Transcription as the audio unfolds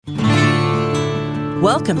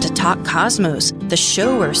Welcome to Talk Cosmos, the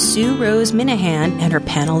show where Sue Rose Minahan and her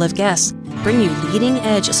panel of guests bring you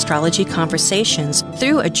leading-edge astrology conversations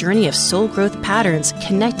through a journey of soul growth patterns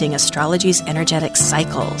connecting astrology's energetic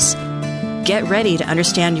cycles. Get ready to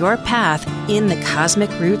understand your path in the cosmic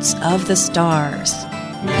roots of the stars.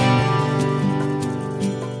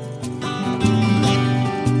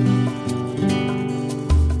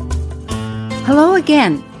 Hello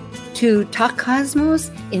again to Talk Cosmos,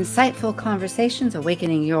 insightful conversations,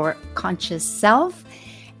 awakening your conscious self.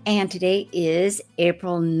 And today is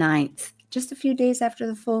April 9th, just a few days after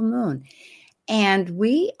the full moon. And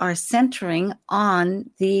we are centering on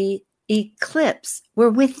the eclipse. We're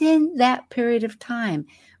within that period of time,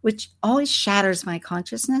 which always shatters my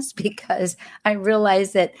consciousness because I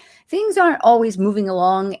realize that things aren't always moving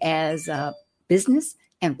along as business.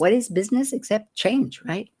 And what is business except change,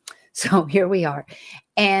 right? So here we are.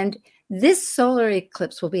 And this solar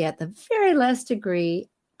eclipse will be at the very last degree,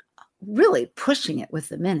 really pushing it with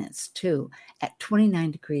the minutes too, at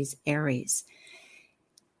 29 degrees Aries.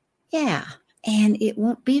 Yeah, and it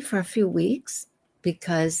won't be for a few weeks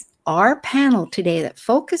because our panel today that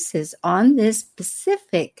focuses on this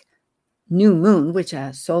specific new moon, which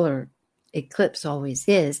a solar eclipse always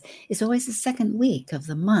is always the second week of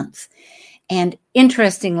the month. And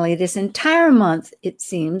interestingly, this entire month, it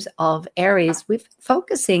seems, of Aries, we're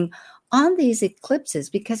focusing on these eclipses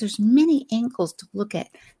because there's many angles to look at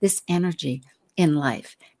this energy in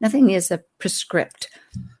life. Nothing is a prescript.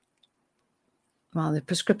 Well, the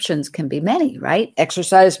prescriptions can be many, right?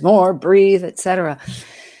 Exercise more, breathe, etc.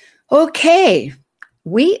 Okay,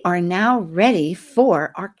 we are now ready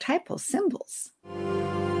for archetypal symbols.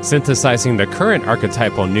 Synthesizing the current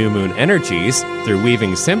archetypal new moon energies through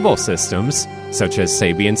weaving symbol systems such as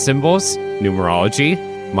Sabian symbols, numerology,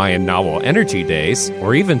 Mayan novel energy days,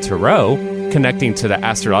 or even tarot, connecting to the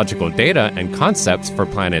astrological data and concepts for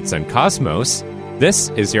planets and cosmos. This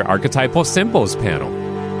is your Archetypal Symbols panel.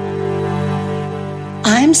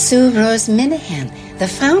 I'm Sue Rose Minahan, the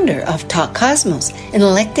founder of Talk Cosmos, an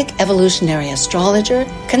eclectic evolutionary astrologer,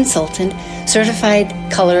 consultant, certified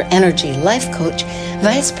color energy life coach,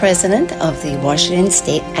 vice president of the Washington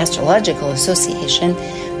State Astrological Association,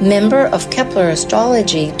 member of Kepler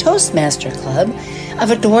Astrology Toastmaster Club, of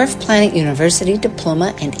a Dwarf Planet University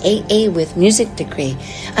diploma and AA with music degree.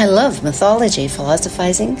 I love mythology,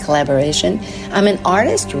 philosophizing, collaboration. I'm an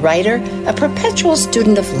artist, writer, a perpetual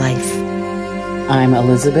student of life. I'm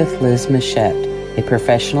Elizabeth Liz Machette, a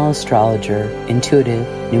professional astrologer, intuitive,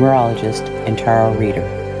 numerologist, and tarot reader.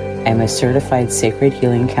 I'm a certified sacred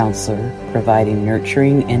healing counselor, providing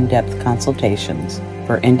nurturing, in-depth consultations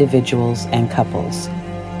for individuals and couples.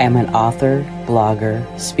 I'm an author,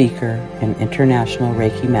 blogger, speaker, and international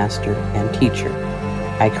Reiki master and teacher.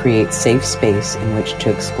 I create safe space in which to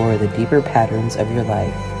explore the deeper patterns of your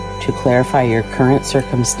life, to clarify your current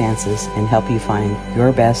circumstances and help you find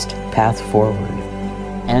your best path forward.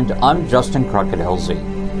 And I'm Justin Crockett-Elsie,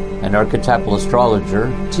 an archetypal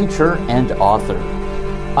astrologer, teacher, and author.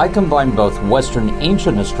 I combine both Western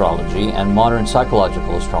ancient astrology and modern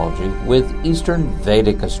psychological astrology with Eastern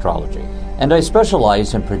Vedic astrology, and I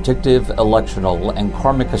specialize in predictive, electional, and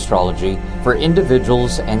karmic astrology for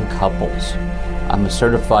individuals and couples. I'm a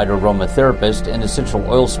certified aromatherapist, an essential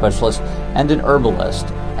oil specialist, and an herbalist,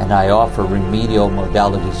 and I offer remedial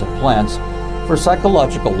modalities of plants for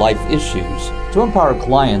psychological life issues to empower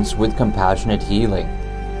clients with compassionate healing.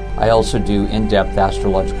 I also do in-depth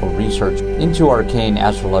astrological research into arcane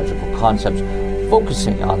astrological concepts,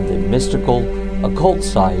 focusing on the mystical, occult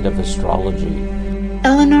side of astrology.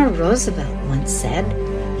 Eleanor Roosevelt once said,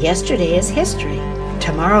 "Yesterday is history,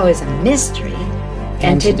 tomorrow is a mystery,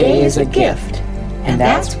 and today is a gift." And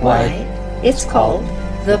that's why it's called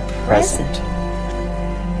the present.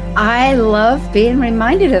 I love being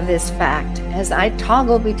reminded of this fact as I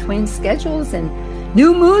toggle between schedules and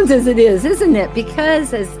new moons as it is, isn't it?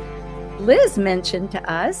 Because as Liz mentioned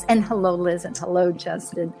to us, and hello Liz and hello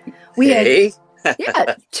Justin, we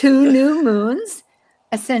had two new moons,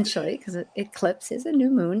 essentially, because an eclipse is a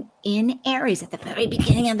new moon in Aries at the very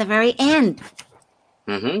beginning and the very end.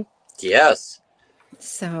 Mm-hmm. Yes.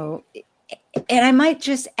 So, and I might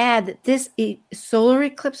just add that this solar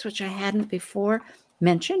eclipse, which I hadn't before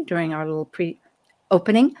mentioned during our little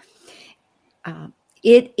pre-opening,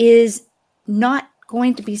 it is not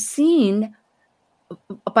going to be seen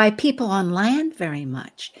by people on land very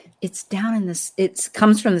much. It's down in this, it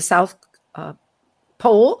comes from the South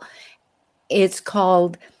Pole. It's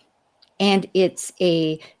called, and it's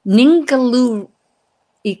a Ningaloo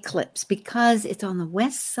eclipse because it's on the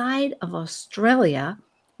west side of Australia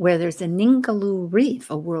where there's a Ningaloo Reef,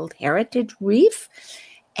 a World Heritage Reef.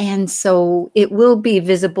 And so it will be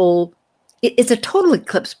visible. It's a total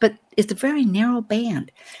eclipse, but it's a very narrow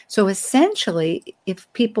band. So essentially,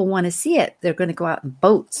 if people want to see it, they're going to go out in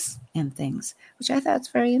boats and things, which I thought is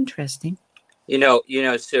very interesting.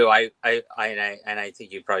 Sue, I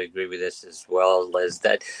think you probably agree with this as well, Liz,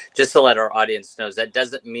 that just to let our audience know, that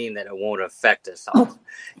doesn't mean that it won't affect us all. Oh,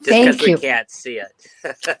 just because thank we you. can't see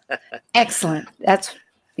it. Excellent.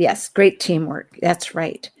 Yes, great teamwork. That's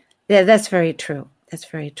right. Yeah, that's very true. That's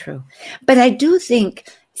very true. But I do think,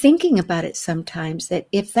 thinking about it sometimes, that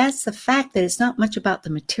if that's the fact, that it's not much about the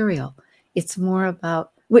material, it's more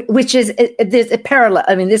about, which is, there's a parallel.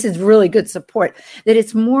 I mean, this is really good support, that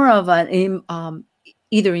it's more of an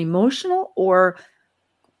either emotional or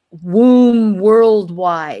womb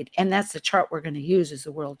worldwide. And that's the chart we're going to use as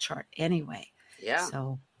the world chart anyway. Yeah.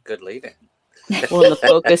 So good lead-in. Well, the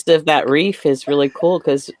focus of that reef is really cool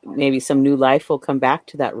because maybe some new life will come back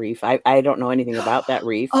to that reef. I don't know anything about that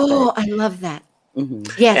reef. Oh, I love that. Mm-hmm.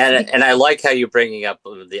 Yes. And I like how you're bringing up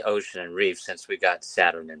the ocean and reef, since we got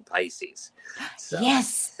Saturn in Pisces. So.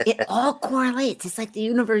 Yes, it all correlates. It's like the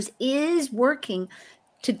universe is working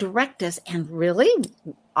to direct us. And really,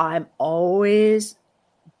 I'm always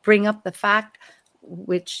bring up the fact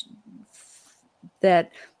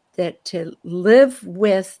that to live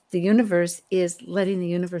with the universe is letting the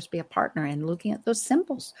universe be a partner and looking at those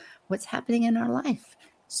symbols, what's happening in our life.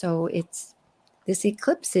 So this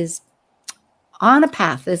eclipse is on a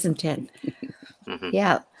path, isn't it? Mm-hmm.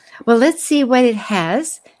 Yeah. Well, let's see what it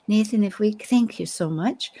has. Nathan, thank you so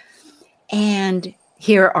much. And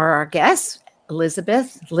here are our guests,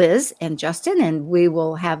 Elizabeth, Liz, and Justin, and we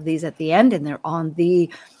will have these at the end, and they're on the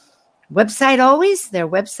website always, their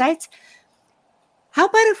websites. How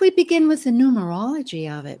about if we begin with the numerology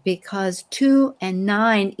of it? Because 2 and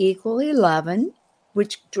 9 equal 11,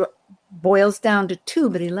 which boils down to 2,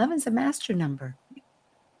 but 11 is a master number.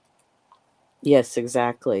 Yes,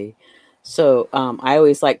 exactly. So I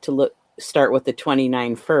always like to start with the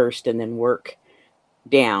 29 first and then work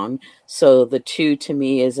down. So the 2 to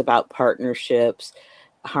me is about partnerships,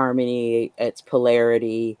 harmony, it's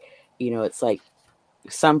polarity, it's like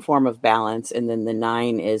some form of balance. And then the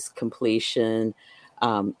 9 is completion,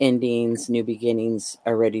 endings, new beginnings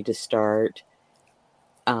are ready to start.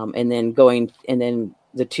 And then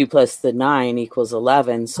the 2 plus the 9 equals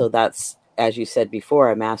 11. So that's, as you said before,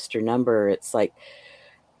 a master number. It's like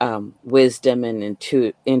wisdom and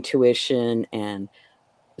intuition and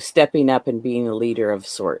stepping up and being a leader of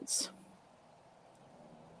sorts.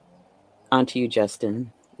 On to you,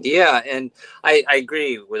 Justin. Yeah, and I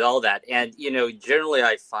agree with all that. And, generally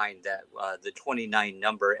I find that the 29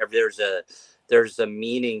 number, there's a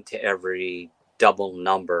meaning to every double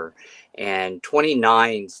number. And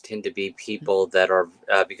 29s tend to be people that are,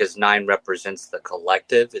 because 9 represents the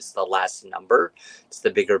collective, it's the last number, it's the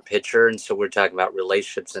bigger picture. And so we're talking about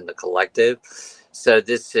relationships in the collective. So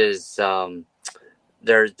this is,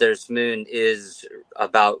 there's Moon is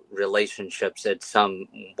about relationships at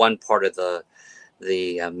one part of the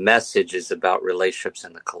message is about relationships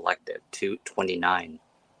in the collective. 29.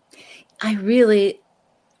 I really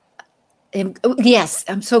am. Yes,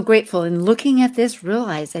 I'm so grateful. And looking at this,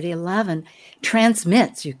 realize that 11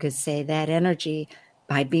 transmits, you could say, that energy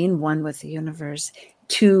by being one with the universe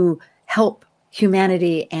to help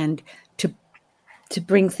humanity and to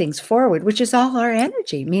bring things forward, which is all our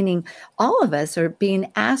energy, meaning all of us are being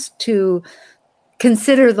asked to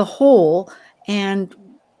consider the whole and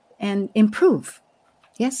improve.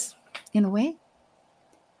 Yes, in a way,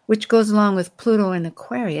 which goes along with Pluto and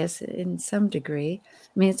Aquarius in some degree.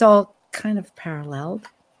 I mean, it's all kind of paralleled.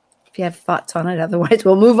 If you have thoughts on it, otherwise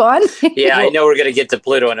we'll move on. Yeah, I know we're going to get to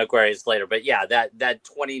Pluto and Aquarius later, but yeah, that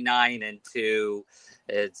 29 and 2,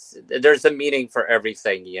 there's a meaning for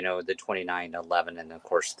everything, the 29, 11, and of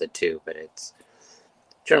course the 2, but it's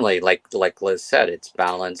generally like Liz said, it's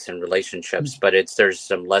balance and relationships, but there's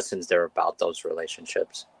some lessons there about those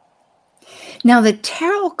relationships. Now, the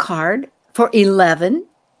tarot card for 11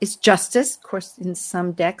 is justice. Of course, in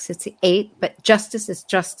some decks, it's 8, but justice is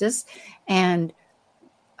justice. And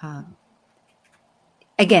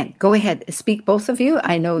again, go ahead. Speak, both of you.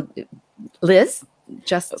 I know, Liz,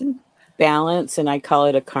 Justin. Balance, and I call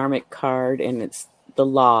it a karmic card, and it's the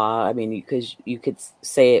law. I mean, because you could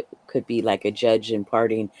say it could be like a judge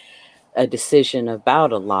imparting a decision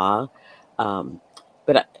about a law.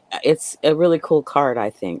 But it's a really cool card, I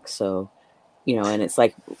think. So, and it's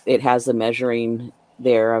like it has the measuring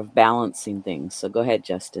there of balancing things. So go ahead,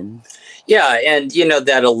 Justin. Yeah, and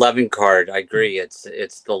that 11 card, I agree.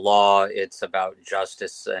 It's the law. It's about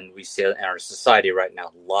justice, and we see it in our society right now.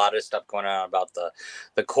 A lot of stuff going on about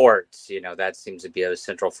the courts. That seems to be a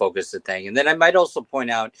central focus of the thing. And then I might also point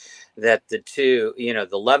out that the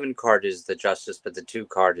 11 card is the justice, but the 2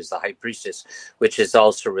 card is the high priestess, which is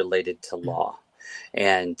also related to law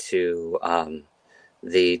and to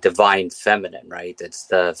the divine feminine, right? It's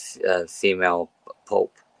the female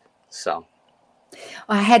pope. So.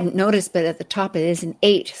 Well, I hadn't noticed, but at the top it is an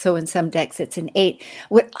 8. So in some decks it's an 8.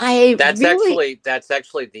 That's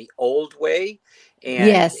actually the old way, and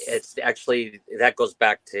yes, it's actually that goes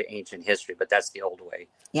back to ancient history, but that's the old way.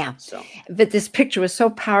 Yeah. So, but this picture was so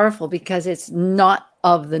powerful because it's not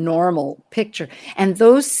of the normal picture, and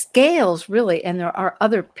those scales really. And there are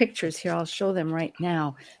other pictures here. I'll show them right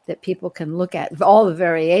now that people can look at all the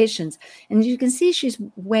variations, and you can see she's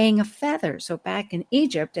weighing a feather. So back in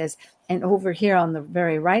Egypt, and over here on the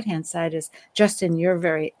very right-hand side is Justin. You're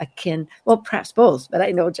very akin, well, perhaps both, but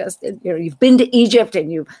I know Justin. You've been to Egypt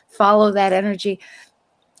and you follow that energy.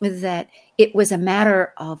 That it was a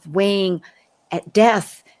matter of weighing at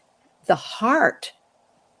death the heart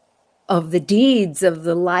of the deeds of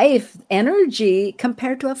the life energy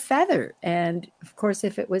compared to a feather. And of course,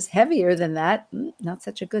 if it was heavier than that, not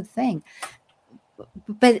such a good thing.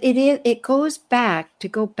 But it goes back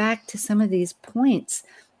to some of these points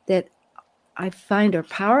that I find are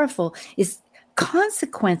powerful, is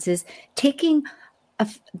consequences, taking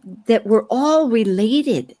that we're all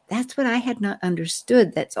related. That's what I had not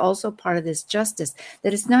understood. That's also part of this justice,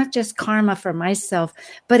 that it's not just karma for myself,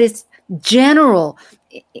 but it's general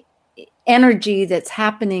energy that's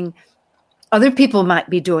happening. Other people might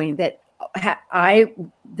be doing that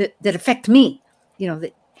affect me,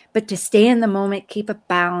 but to stay in the moment, keep a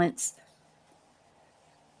balance.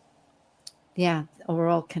 Yeah, we're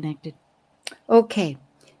all connected. Okay,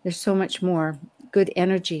 there's so much more good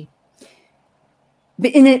energy.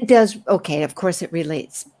 And it does, okay, of course it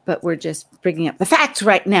relates, but we're just bringing up the facts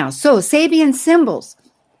right now. So Sabian symbols,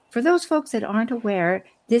 for those folks that aren't aware,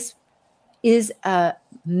 this is a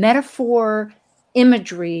metaphor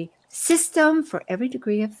imagery system for every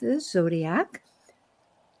degree of the zodiac.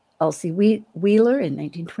 Elsie Wheeler in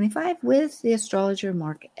 1925 with the astrologer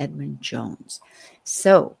Mark Edmund Jones.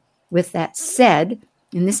 So with that said,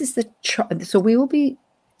 and this is the chart, so we will be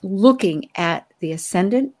looking at the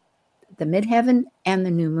ascendant, the midheaven, and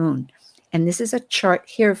the new moon. And this is a chart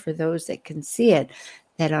here for those that can see it,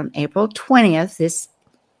 that on April 20th, this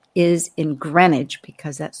is in Greenwich,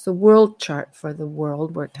 because that's the world chart for the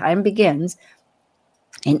world where time begins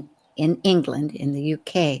in England, in the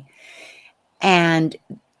UK. And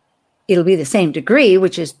it'll be the same degree,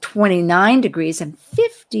 which is 29 degrees and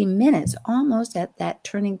 50 minutes, almost at that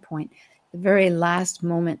turning point, the very last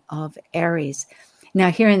moment of Aries.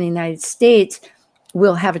 Now, here in the United States,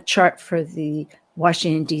 we'll have a chart for the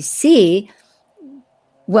Washington, D.C.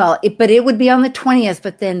 Well, but it would be on the 20th,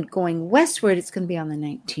 but then going westward, it's going to be on the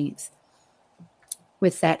 19th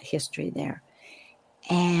with that history there.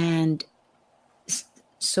 And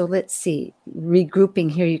so let's see,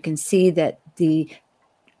 regrouping here, you can see that the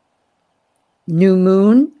new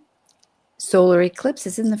moon solar eclipse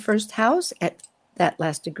is in the first house at that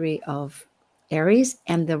last degree of Aries,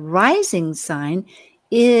 and the rising sign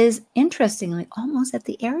is, interestingly, almost at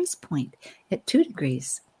the Aries point at 2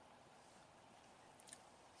 degrees.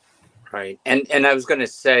 Right. And I was going to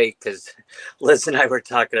say, because Liz and I were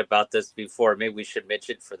talking about this before, maybe we should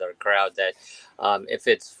mention for the crowd that if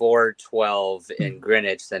it's 4:12 in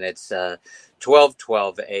Greenwich, then it's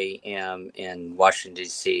 12:12 a.m. in Washington,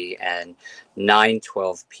 D.C. and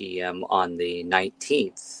 9:12 p.m. on the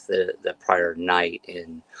 19th, the prior night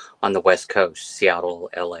on the West Coast, Seattle,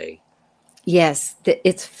 L.A. Yes,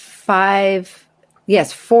 it's 4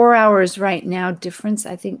 hours right now difference,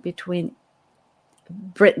 I think, between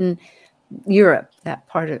Britain, Europe, that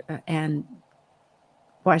part of, and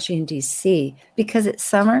Washington, D.C., because it's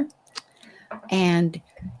summer. And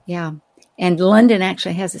and London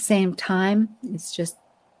actually has the same time. It's just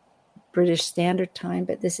British Standard Time,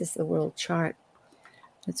 but this is the world chart.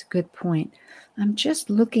 That's a good point. I'm just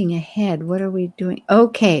looking ahead. What are we doing?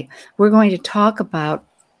 Okay, we're going to talk about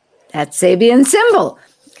that Sabian symbol.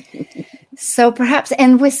 So perhaps,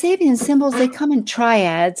 and with Sabian symbols, they come in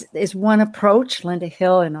triads, is one approach. Linda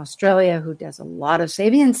Hill in Australia, who does a lot of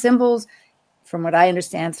Sabian symbols, from what I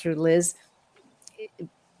understand through Liz,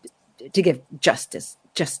 to give just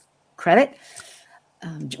credit.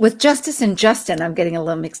 With Justice and Justin, I'm getting a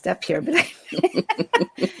little mixed up here, but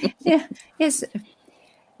yes.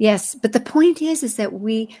 But the point is that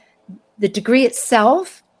the degree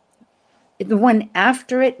itself the one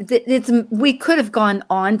after it, we could have gone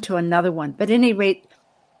on to another one, but at any rate,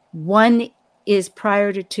 1 is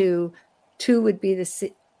prior to 2. 2 would be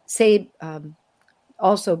the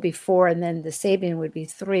also before, and then the Sabian would be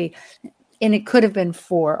 3. And it could have been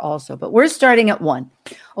 4 also, but we're starting at 1.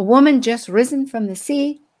 A woman just risen from the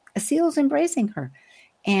sea, a seal is embracing her.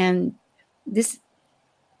 And this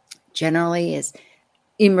generally is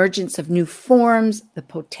emergence of new forms, the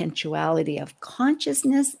potentiality of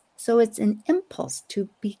consciousness. So it's an impulse to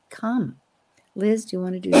become. Liz, do you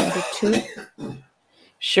want to do number 2?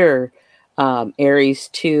 Sure. Aries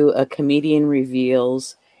 2, a comedian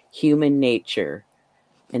reveals human nature.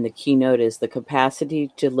 And the keynote is the capacity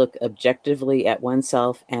to look objectively at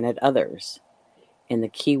oneself and at others. And the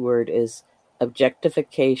key word is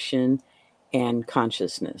objectification and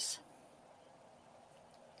consciousness.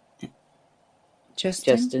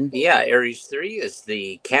 Justin? Yeah, Aries 3 is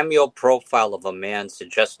the cameo profile of a man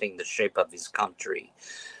suggesting the shape of his country.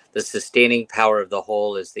 The sustaining power of the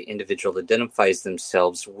whole is the individual identifies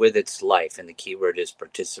themselves with its life, and the key word is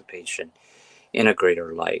participation in a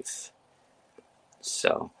greater life.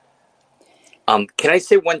 So, can I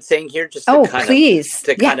say one thing here? Just to please.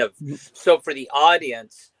 So for the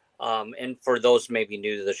audience, and for those maybe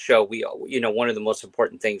new to the show, one of the most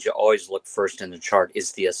important things you always look first in the chart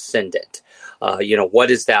is the ascendant.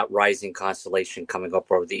 What is that rising constellation coming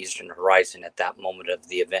up over the eastern horizon at that moment of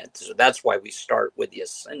the event? So that's why we start with the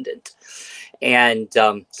ascendant. And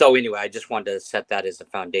so anyway, I just wanted to set that as a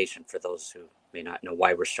foundation for those who may not know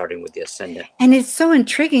why we're starting with the ascendant. And it's so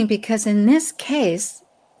intriguing because in this case,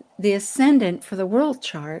 the ascendant for the world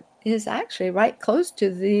chart is actually right close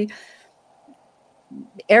to the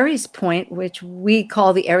Aries point, which we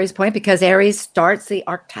call the Aries point because Aries starts the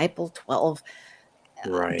archetypal 12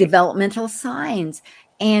 developmental signs.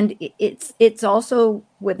 And it's also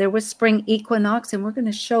where there was spring equinox, and we're going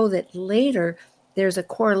to show that later there's a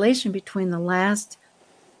correlation between the last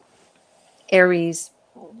Aries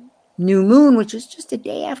new moon, which is just a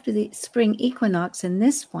day after the spring equinox, and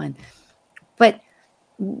this one, but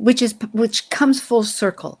which comes full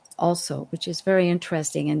circle also, which is very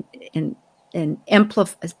interesting and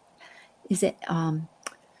amplifies,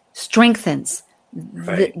 strengthens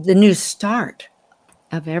the new start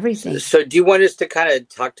of everything. So do you want us to kind of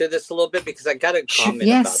talk to this a little bit? Because I got a comment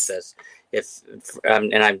about this,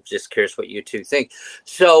 and I'm just curious what you two think.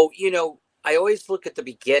 So, I always look at the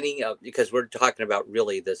beginning because we're talking about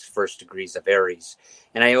really this first degrees of Aries.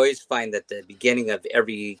 And I always find that the beginning of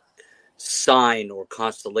every sign or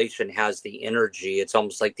constellation has the energy. It's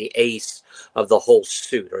almost like the ace of the whole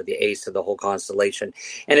suit or the ace of the whole constellation.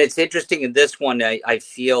 And it's interesting in this one, I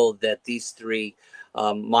feel that these three,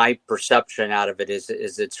 my perception out of it is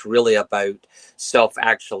it's really about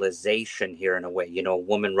self-actualization here in a way. A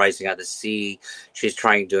woman rising out of the sea, she's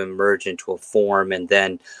trying to emerge into a form. And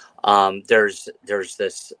then there's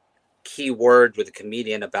this key word with a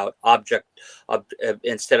comedian about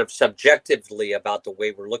instead of subjectively about the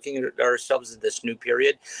way we're looking at ourselves in this new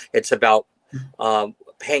period, it's about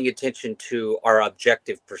paying attention to our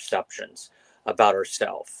objective perceptions about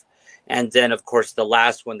ourselves. And then, of course, the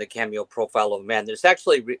last one, the cameo profile of a man, there's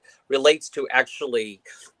actually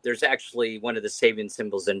there's actually one of the Sabian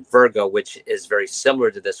symbols in Virgo, which is very similar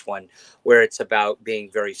to this one, where it's about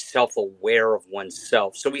being very self-aware of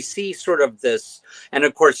oneself. So we see sort of this, and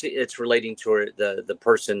of course, it's relating to the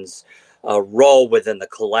person's role within the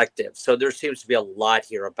collective. So there seems to be a lot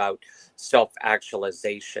here about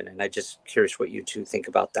self-actualization. And I'm just curious what you two think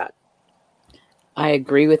about that. I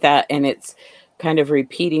agree with that. And it's kind of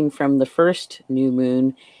repeating from the first new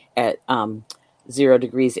moon at 0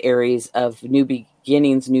 degrees Aries of new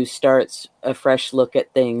beginnings, new starts, a fresh look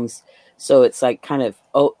at things. So it's like kind of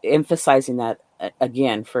emphasizing that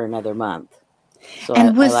again for another month. So I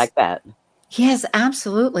like that. Yes,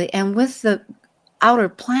 absolutely. And with the outer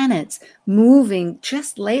planets moving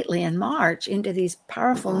just lately in March into these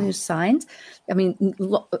powerful new signs, I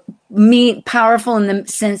mean powerful in the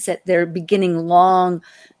sense that they're beginning long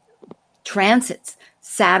transits,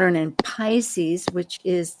 Saturn and Pisces, which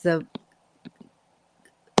is the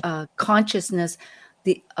consciousness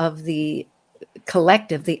of the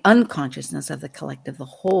collective, the unconsciousness of the collective, the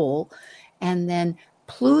whole, and then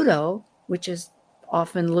Pluto, which is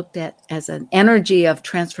often looked at as an energy of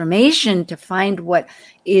transformation to find what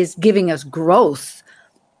is giving us growth,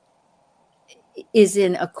 is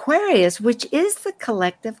in Aquarius, which is the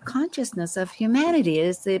collective consciousness of humanity,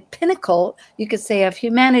 is the pinnacle, you could say, of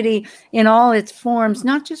humanity in all its forms,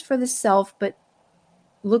 not just for the self, but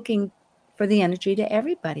looking for the energy to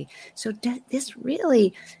everybody. So this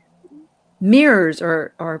really mirrors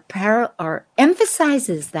or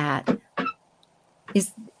emphasizes that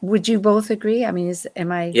Would you both agree? I mean,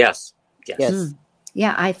 am I? Yes.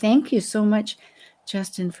 Yeah, I thank you so much,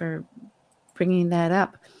 Justin, for bringing that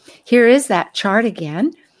up. Here is that chart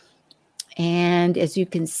again. And as you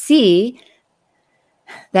can see,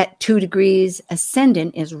 that 2 degrees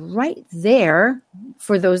ascendant is right there.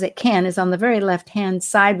 For those that can, is on the very left-hand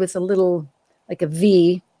side with a little, like a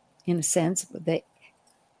V, in a sense. The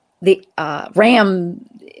ram,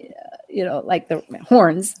 like the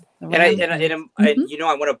horns. And I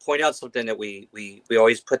want to point out something that we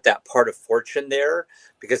always put that part of fortune there,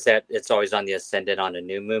 because that it's always on the ascendant on a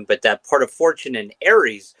new moon. But that part of fortune in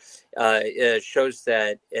Aries shows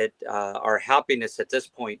that our happiness at this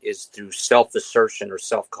point is through self-assertion or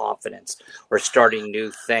self-confidence or starting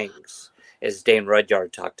new things, as Dane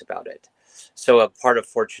Rudyard talked about it. So a part of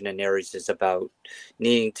fortune in Aries is about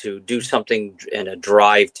needing to do something and a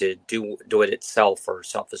drive to do it itself, or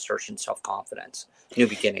self-assertion, self-confidence, new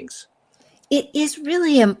beginnings. It is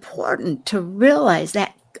really important to realize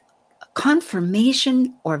that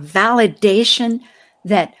confirmation or validation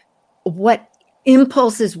that what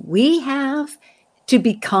impulses we have to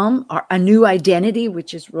become a new identity,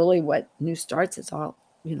 which is really what New Starts is all,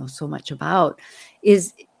 so much about,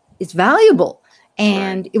 is valuable.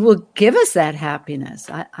 And It will give us that happiness.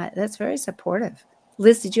 That's very supportive.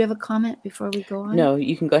 Liz, did you have a comment before we go on? No,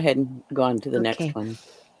 you can go ahead and go on to the next one.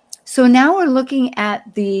 So now we're looking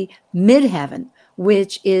at the midheaven,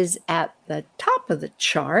 which is at the top of the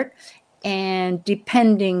chart. And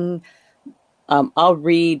depending... I'll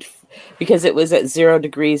read, because it was at 0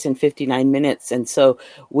 degrees and 59 minutes. And so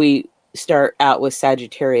we start out with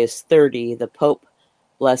Sagittarius 30, the Pope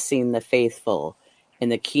blessing the faithful. And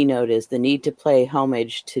the keynote is the need to pay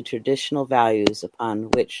homage to traditional values upon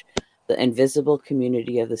which the invisible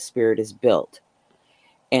community of the spirit is built.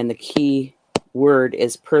 And the key word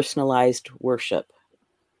is personalized worship.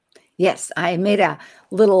 Yes, I made a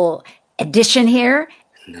little addition here,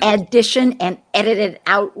 and edited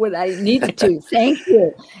out what I needed to. Thank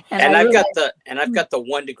you. And I've got the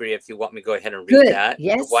 1 degree, if you want me to go ahead and read that.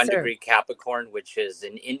 Yes, the 1 degree Capricorn, which is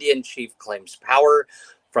an Indian chief claims power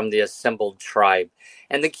from the assembled tribe.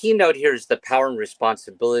 And the keynote here is the power and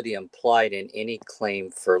responsibility implied in any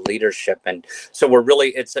claim for leadership. And so we're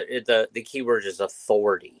really, the key word is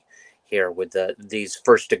authority here with these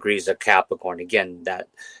first degrees of Capricorn. Again, that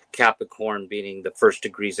Capricorn being the first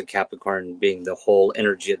degrees of Capricorn being the whole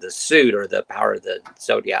energy of the suit, or the power of the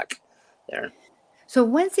zodiac there. So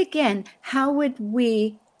once again, how would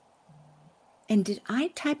we... And did I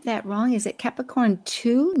type that wrong? Is it Capricorn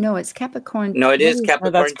 2? No, it's Capricorn. No, it is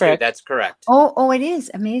Capricorn 2. That's correct. Oh, it is.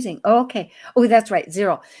 Amazing. Okay. Oh, that's right.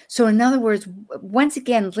 0. So in other words, once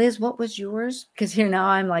again, Liz, what was yours? Because here now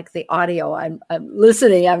I'm like the audio. I'm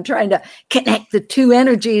listening. I'm trying to connect the two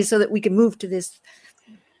energies so that we can move to this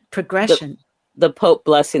progression. The Pope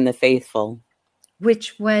blessing the faithful.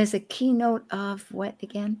 Which was a keynote of what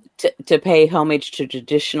again? To pay homage to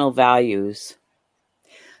traditional values.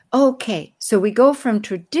 Okay, so we go from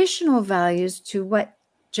traditional values to what,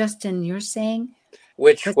 Justin, you're saying?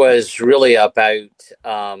 Which was really about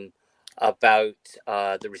the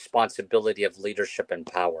responsibility of leadership and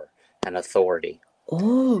power and authority.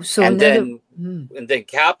 Oh, so and then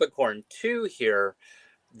Capricorn 2 here,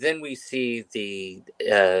 then we see the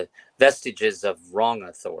vestiges of wrong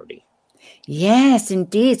authority. Yes,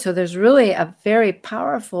 indeed. So there's really a very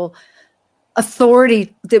powerful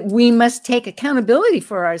authority that we must take accountability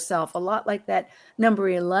for ourselves, a lot like that number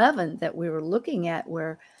 11 that we were looking at,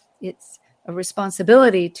 where it's a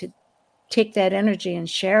responsibility to take that energy and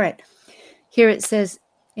share it. Here it says,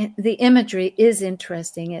 the imagery is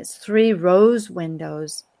interesting. It's 3 rose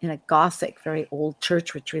windows in a Gothic, very old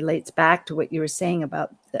church, which relates back to what you were saying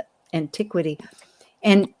about the antiquity.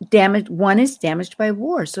 And one is damaged by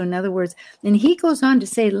war. So in other words, and he goes on to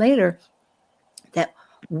say later that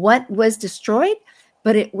what was destroyed,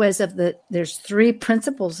 but it was there's 3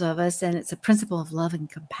 principles of us, and it's a principle of love and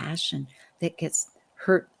compassion that gets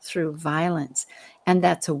hurt through violence. And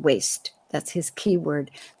that's a waste. That's his key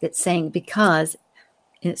word. That's saying, because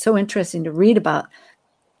it's so interesting to read about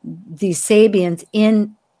these Sabians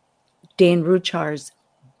in Dane Rudyard's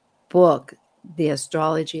book, The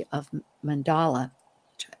Astrology of Mandala,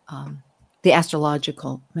 the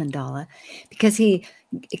astrological mandala, because he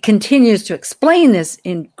continues to explain this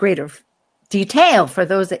in greater detail for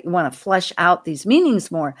those that want to flesh out these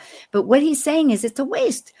meanings more. But what he's saying is it's a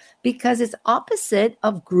waste, because it's opposite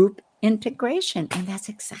of group integration. And that's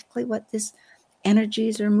exactly what this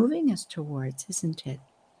energies are moving us towards, isn't it?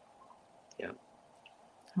 Yeah.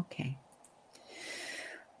 Okay.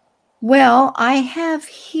 Well, I have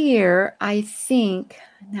here, I think,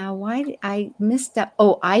 now why did I missed up?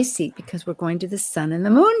 Oh, I see, because we're going to the sun and the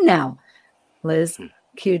moon now. Liz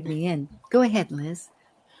cued me in. Go ahead, Liz.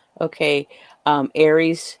 Okay.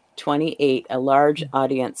 Aries 28, a large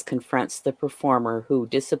audience confronts the performer who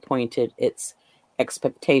disappointed its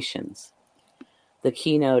expectations. The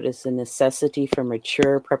keynote is the necessity for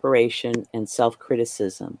mature preparation and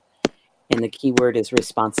self-criticism. And the key word is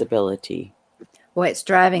responsibility. Boy, it's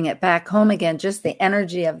driving it back home again. Just the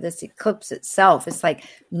energy of this eclipse itself. It's like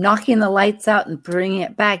knocking the lights out and bringing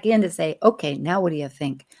it back in to say, okay, now what do you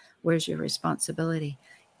think? Where's your responsibility?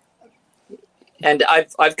 And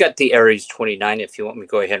I've got the Aries 29 if you want me to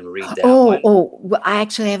go ahead and read that one. Well, I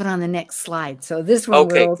actually have it on the next slide. So this one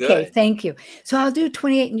okay, we're okay. Good. Thank you. So I'll do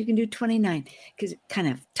 28 and you can do 29 because it kind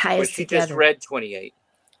of ties she together. Just read 28.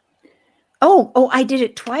 Oh, I did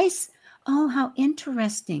it twice? Oh, how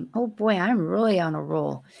interesting. Oh boy, I'm really on a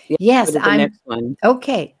roll. Yes, I'm next one.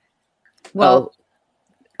 Okay. Well,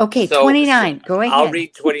 okay, so, 29. Go ahead. I'll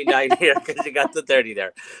read 29 here because you got the 30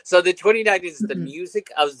 there. So the 29 is the music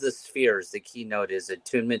of the spheres. The keynote is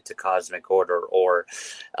attunement to cosmic order, or,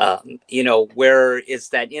 where it's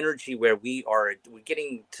that energy where we're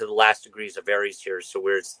getting to the last degrees of Aries here. So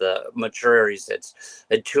where it's the mature Aries that's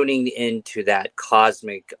attuning into that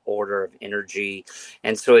cosmic order of energy.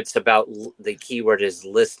 And so it's about, the keyword is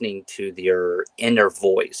listening to your inner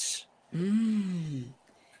voice.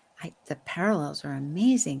 The parallels are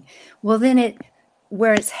amazing. Well, then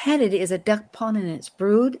where it's headed is a duck pond and its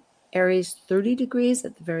brood, Aries 30 degrees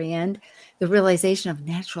at the very end, the realization of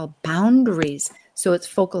natural boundaries. So it's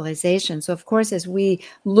focalization. So of course, as we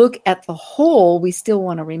look at the whole, we still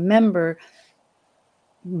want to remember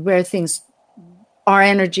where our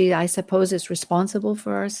energy, I suppose, is responsible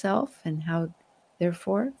for ourselves and how,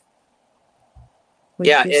 therefore.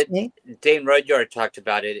 Dane Rudyard talked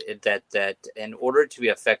about it that in order to be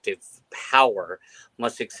effective, power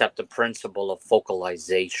must accept the principle of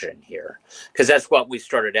focalization here, because that's what we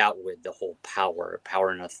started out with, the whole power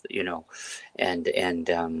enough, and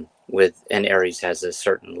Aries has a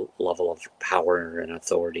certain level of power and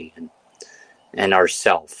authority and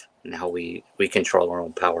ourself and how we control our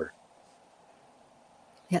own power.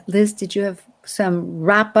 Yeah, Liz, did you have some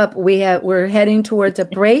wrap up? We're heading towards a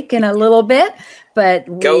break in a little bit, but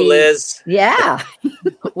go, Liz. Yeah.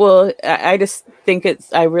 Well, I just think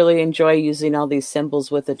I really enjoy using all these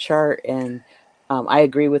symbols with a chart, and I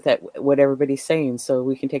agree with what everybody's saying. So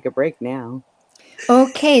we can take a break now.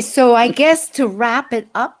 Okay, so I guess to wrap it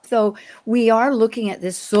up, though, we are looking at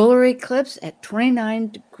this solar eclipse at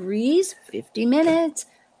 29 degrees, 50 minutes.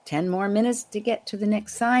 10 more minutes to get to the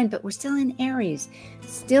next sign, but we're still in Aries,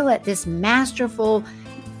 still at this masterful,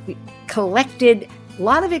 collected,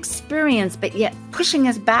 lot of experience, but yet pushing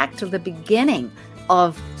us back to the beginning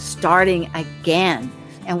of starting again.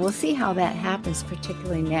 And we'll see how that happens,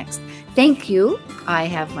 particularly next. Thank you. I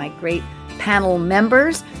have my great panel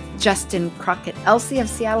members, Justin Crockett-Elsie of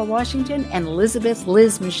Seattle, Washington, and Elizabeth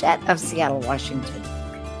Liz Machette of Seattle, Washington.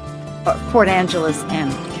 Port Angeles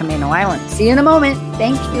and Camino Island. See you in a moment.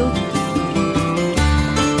 Thank you.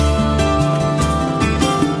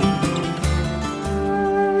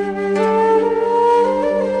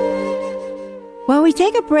 While we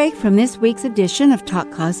take a break from this week's edition of Talk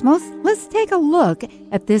Cosmos, let's take a look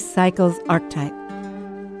at this cycle's archetype.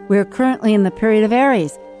 We're currently in the period of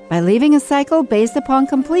Aries. By leaving a cycle based upon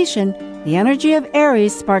completion, the energy of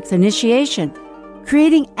Aries sparks initiation,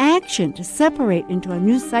 creating action to separate into a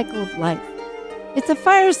new cycle of life. It's a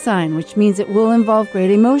fire sign, which means it will involve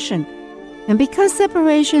great emotion. And because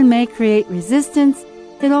separation may create resistance,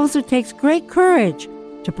 it also takes great courage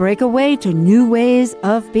to break away to new ways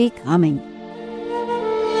of becoming.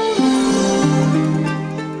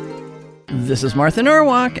 This is Martha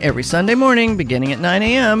Norwalk, every Sunday morning beginning at 9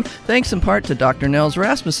 a.m. Thanks in part to Dr. Nels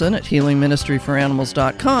Rasmussen at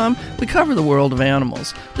HealingMinistryForAnimals.com, we cover the world of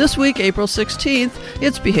animals. This week, April 16th,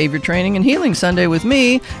 it's Behavior Training and Healing Sunday with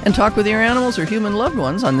me, and Talk with Your Animals or Human Loved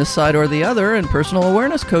Ones on this side or the other, and Personal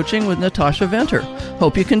Awareness Coaching with Natasha Venter.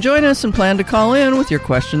 Hope you can join us and plan to call in with your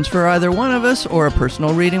questions for either one of us or a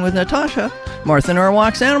personal reading with Natasha. Martha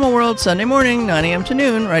Norwalk's Animal World, Sunday morning, 9 a.m. to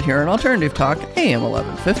noon, right here on Alternative Talk, AM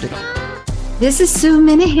 1150. This is Sue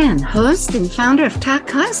Minahan, host and founder of Talk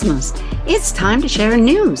Cosmos. It's time to share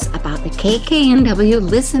news about the KKNW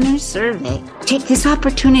Listener Survey. Take this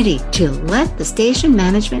opportunity to let the station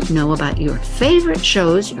management know about your favorite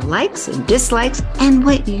shows, your likes and dislikes, and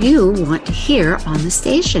what you want to hear on the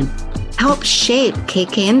station. Help shape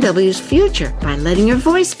KKNW's future by letting your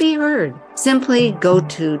voice be heard. Simply go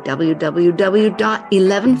to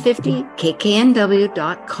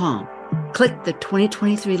www.1150kknw.com. Click the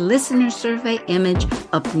 2023 Listener Survey image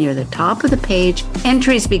up near the top of the page.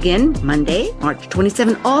 Entries begin Monday, March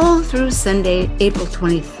 27, all through Sunday, April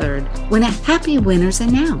 23rd, when a happy winner's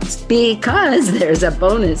announced. Because there's a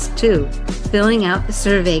bonus too. Filling out the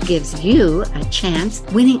survey gives you a chance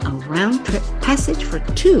winning a round-trip passage for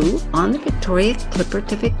 2 on the Victoria Clipper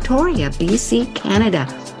to Victoria, BC, Canada,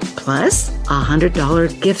 plus a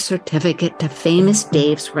 $100 gift certificate to Famous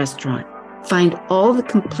Dave's Restaurant. Find all the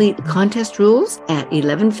complete contest rules at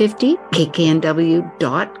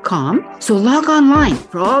 1150kknw.com. So log online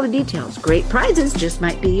for all the details. Great prizes just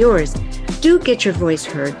might be yours. Do get your voice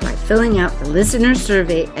heard by filling out the listener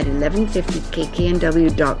survey at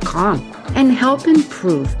 1150kknw.com and help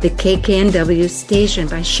improve the KKNW station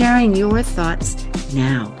by sharing your thoughts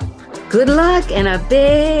now. Good luck and a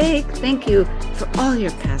big thank you for all your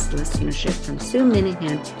past listenership from Sue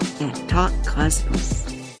Minahan at Talk Cosmos.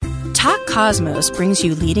 Talk Cosmos brings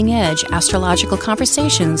you leading-edge astrological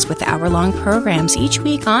conversations with hour-long programs each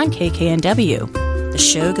week on KKNW. The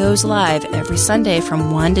show goes live every Sunday from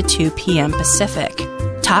 1 to 2 p.m. Pacific.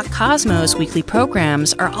 Talk Cosmos weekly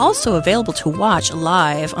programs are also available to watch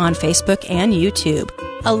live on Facebook and YouTube,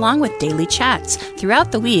 along with daily chats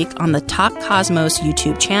throughout the week on the Talk Cosmos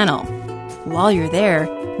YouTube channel. While you're there,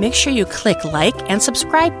 make sure you click like and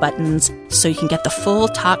subscribe buttons so you can get the full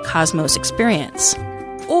Talk Cosmos experience.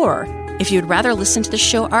 Or, if you'd rather listen to the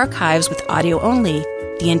show archives with audio only,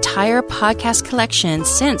 the entire podcast collection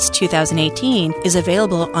since 2018 is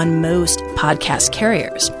available on most podcast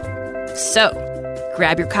carriers. So,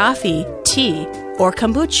 grab your coffee, tea, or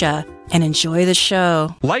kombucha and enjoy the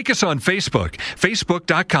show. Like us on Facebook,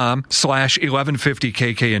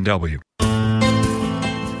 facebook.com/1150kknw.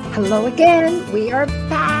 Hello again. We are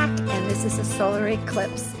back, and this is a solar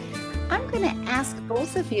eclipse. I'm going to ask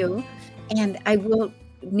both of you, and I will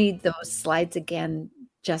need those slides again,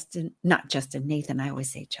 Justin, not Justin, Nathan. I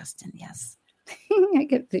always say Justin. Yes.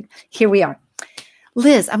 Here we are.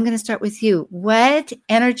 Liz, I'm going to start with you. What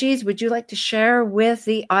energies would you like to share with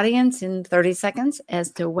the audience in 30 seconds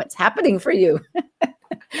as to what's happening for you?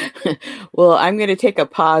 Well, I'm going to take a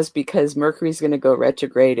pause because Mercury's going to go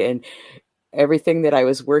retrograde, and everything that I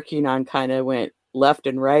was working on kind of went left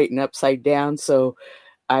and right and upside down. So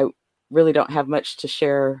I really don't have much to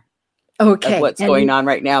share. Okay. Of what's going on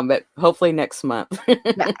right now, but hopefully next month.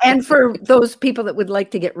 And for those people that would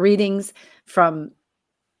like to get readings from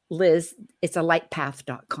Liz, it's a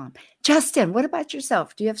lightpath.com. Justin, what about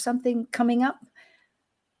yourself? Do you have something coming up?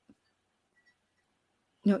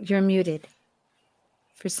 No, you're muted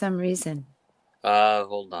for some reason.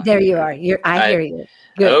 Hold on. There you are. I hear you.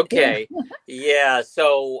 Good. Okay. Yeah.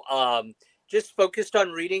 So, just focused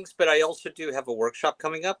on readings, but I also do have a workshop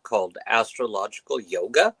coming up called Astrological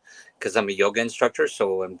Yoga, because I'm a yoga instructor.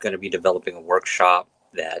 So I'm going to be developing a workshop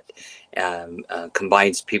that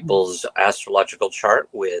combines people's astrological chart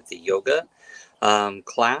with the yoga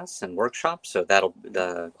class and workshop. So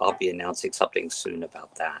I'll be announcing something soon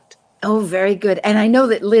about that. Oh, very good. And I know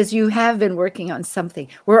that, Liz, you have been working on something.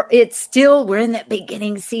 We're in that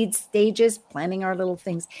beginning seed stages, planning our little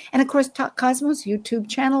things. And of course, Talk Cosmos YouTube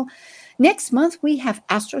channel. Next month, we have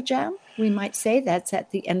Astro Jam. We might say that's at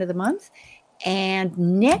the end of the month. And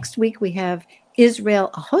next week, we have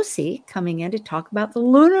Israel Ahosi coming in to talk about the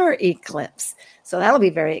lunar eclipse. So that'll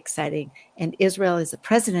be very exciting. And Israel is the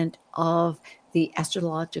president of the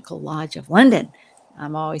Astrological Lodge of London.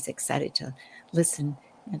 I'm always excited to listen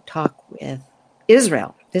and talk with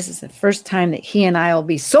Israel. This is the first time that he and I will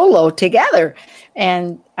be solo together.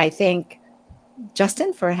 And I thank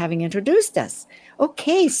Justin for having introduced us.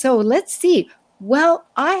 Okay, so let's see. Well,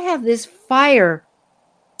 I have this fire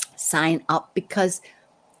sign up because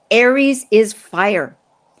Aries is fire.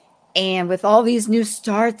 And with all these new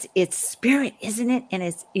starts, it's spirit, isn't it? And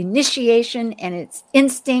it's initiation and it's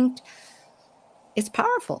instinct. It's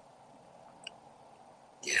powerful.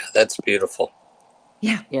 Yeah, that's beautiful.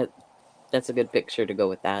 Yeah. Yeah, that's a good picture to go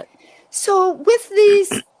with that. So with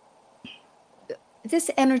this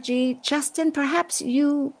energy, Justin, perhaps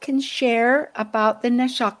you can share about the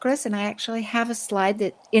Nakshakras. And I actually have a slide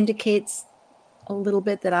that indicates a little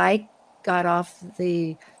bit that I got off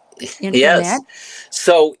the internet. Yes.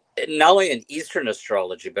 So not only in Eastern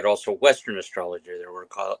astrology, but also Western astrology, there are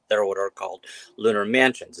what are called lunar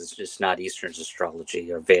mansions. It's just not Eastern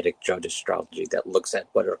astrology or Vedic Jyotish astrology that looks at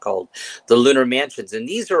what are called the lunar mansions. And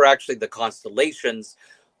these are actually the constellations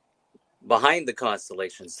behind the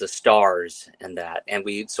constellations, the stars and that. And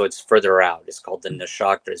so it's further out. It's called the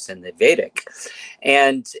Nakshatras in the Vedic.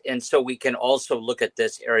 And so we can also look at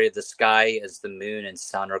this area of the sky as the moon and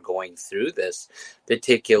sun are going through this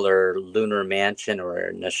particular lunar mansion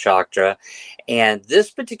or nakshatra. And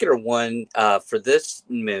this particular one for this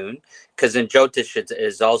moon, because in Jyotish it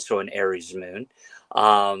is also an Aries moon.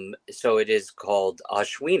 So it is called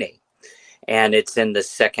Ashwini, and it's in the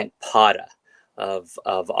second pada of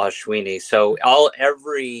Ashwini. So not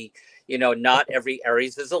every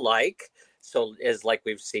Aries is alike. So is like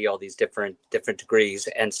we see all these different degrees,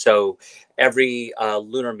 and so every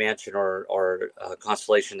lunar mansion or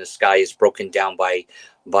constellation in the sky is broken down by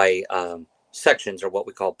sections, or what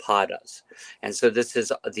we call padas. And so this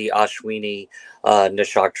is the Ashwini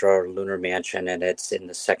nakshatra or lunar mansion, and it's in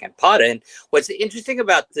the second pada. And what's interesting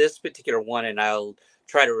about this particular one, and I'll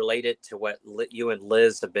try to relate it to what you and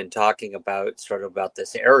Liz have been talking about, sort of about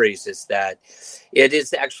this Aries, is that it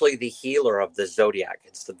is actually the healer of the zodiac.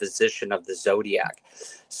 It's the physician of the zodiac.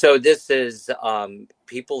 So this is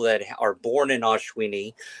people that are born in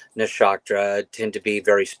Ashwini nakshatra tend to be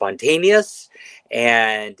very spontaneous,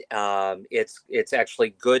 and it's actually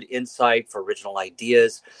good insight for original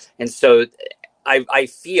ideas. And so I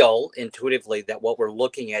feel intuitively that what we're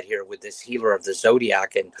looking at here with this healer of the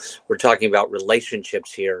zodiac, and we're talking about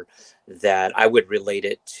relationships here, that I would relate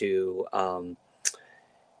it to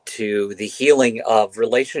the healing of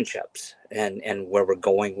relationships and where we're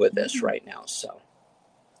going with this right now. So,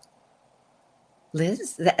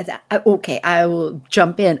 Liz, okay, I will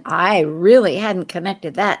jump in. I really hadn't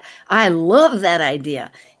connected that. I love that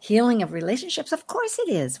idea. Healing of relationships. Of course it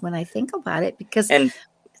is when I think about it, because...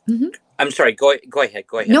 I'm sorry. Go ahead.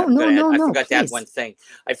 No. I forgot to add one thing.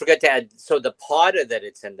 I forgot to add. So the pada that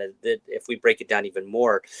it's in, that if we break it down even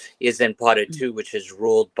more, is in pada 2, which is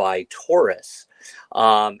ruled by Taurus.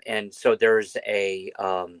 And so there's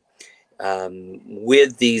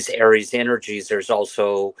with these Aries energies, there's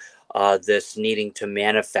also this needing to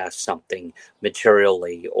manifest something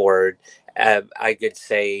materially, or I could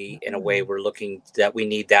say, in a way, we're looking that we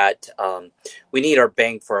need our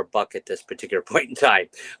bang for our buck at this particular point in time.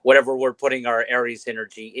 Whatever we're putting our Aries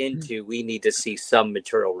energy into, we need to see some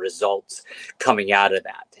material results coming out of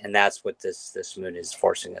that. And that's what this moon is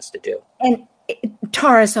forcing us to do. And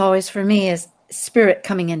Taurus always, for me, is spirit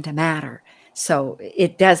coming into matter. So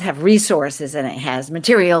it does have resources, and it has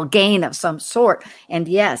material gain of some sort. And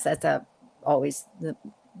yes, that's always the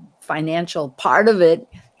financial part of it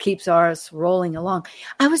keeps ours rolling along.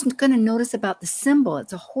 I was going to notice about the symbol.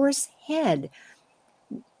 It's a horse head,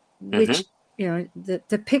 which,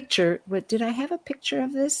 the picture, did I have a picture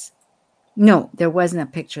of this? No, there wasn't a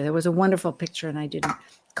picture. There was a wonderful picture and I didn't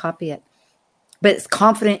copy it. But it's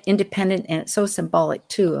confident, independent, and it's so symbolic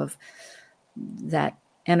too of that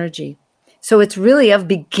energy. So it's really of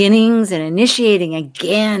beginnings and initiating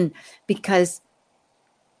again, because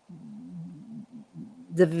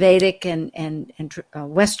the Vedic and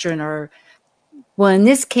Western are, well, in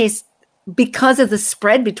this case, because of the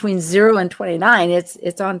spread between 0 and 29,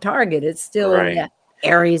 it's on target. It's still in the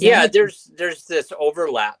Aries. Yeah, there's this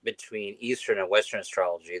overlap between Eastern and Western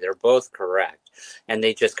astrology. They're both correct, and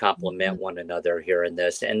they just complement one another here in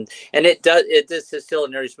this. And this is still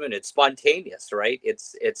an Aries moon. It's spontaneous, right?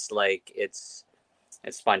 It's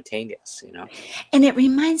spontaneous, And it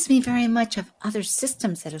reminds me very much of other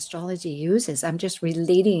systems that astrology uses. I'm just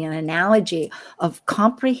relating an analogy of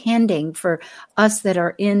comprehending for us that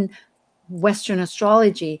are in Western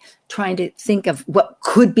astrology, trying to think of what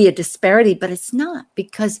could be a disparity, but it's not,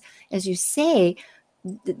 because, as you say,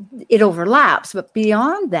 it overlaps. But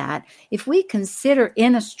beyond that, if we consider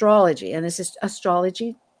in astrology, and this is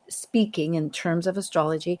astrology speaking in terms of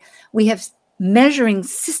astrology, we have measuring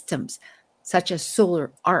systems such as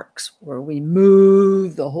solar arcs, where we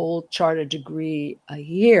move the whole chart a degree a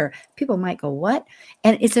year. People might go, what?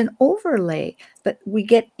 And it's an overlay, but we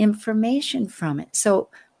get information from it. So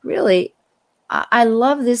really, I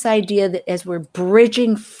love this idea that as we're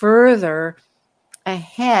bridging further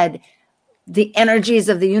ahead, the energies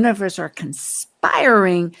of the universe are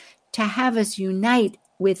conspiring to have us unite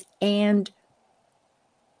with and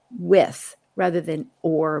with, rather than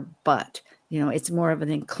or but. It's more of an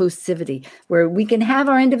inclusivity where we can have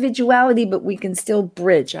our individuality, but we can still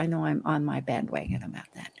bridge. I know I'm on my bandwagon about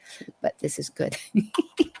that, but this is good.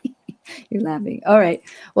 You're laughing. All right.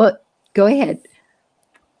 Well, go ahead.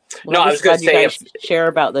 Well, I was going to say, share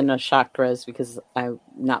about the nakshatras, because I'm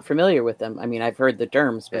not familiar with them. I mean, I've heard the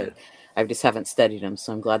terms, but I just haven't studied them.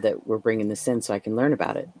 So I'm glad that we're bringing this in so I can learn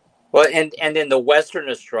about it. Well, and in the Western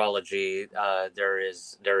astrology, there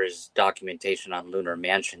is documentation on lunar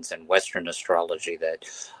mansions in Western astrology that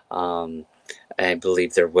I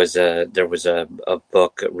believe there was a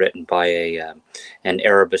book written by an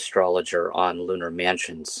Arab astrologer on lunar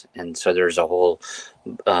mansions, and so there's a whole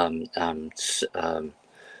um, um, s- um,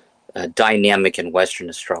 dynamic in Western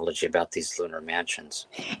astrology about these lunar mansions.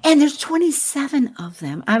 And there's 27 of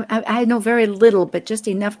them. I know very little, but just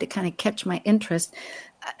enough to kind of catch my interest.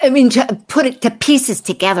 I mean, to put it to pieces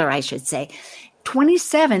together, I should say.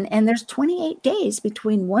 27, and there's 28 days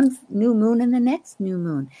between one new moon and the next new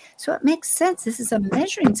moon. So it makes sense. This is a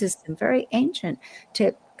measuring system, very ancient,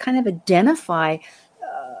 to kind of identify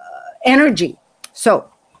energy. So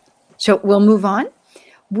we'll move on.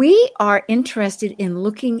 We are interested in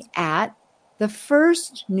looking at the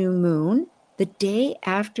first new moon, the day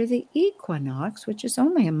after the equinox, which is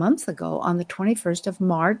only a month ago, on the 21st of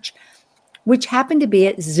March, which happened to be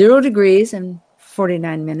at 0 degrees and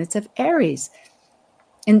 49 minutes of Aries.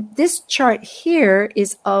 And this chart here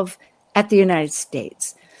is at the United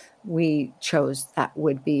States. We chose that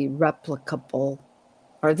would be replicable,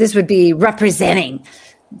 or this would be representing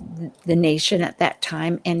the nation at that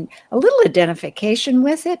time, and a little identification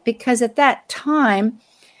with it, because at that time,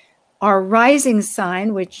 our rising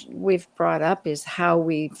sign, which we've brought up, is how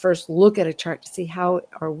we first look at a chart to see how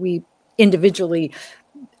are we individually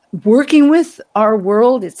working with our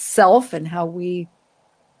world itself and how we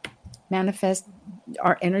manifest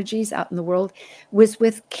our energies out in the world, was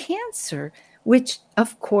with Cancer, which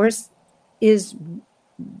of course is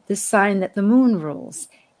the sign that the moon rules.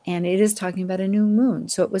 And it is talking about a new moon.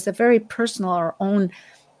 So it was a very personal, our own,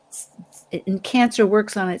 and Cancer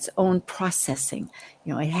works on its own processing.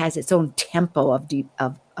 It has its own tempo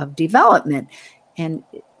of development. And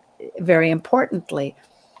very importantly,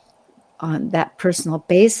 on that personal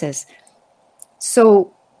basis.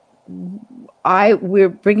 So we're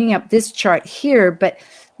bringing up this chart here, but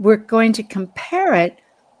we're going to compare it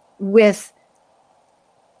with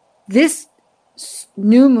this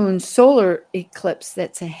new moon solar eclipse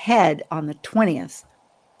that's ahead on the 20th.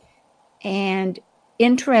 And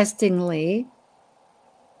interestingly,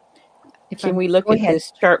 can we look at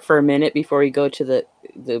this chart for a minute before we go to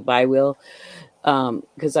the bi-wheel?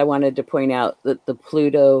 Because I wanted to point out that the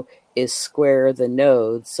Pluto is square the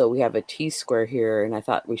nodes, so we have a T-square here, and I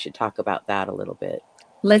thought we should talk about that a little bit.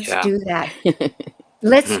 Let's do that.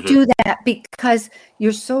 Let's do that, because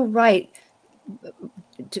you're so right.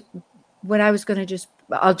 What I was going to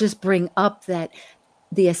I'll just bring up that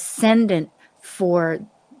the ascendant for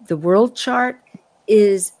the world chart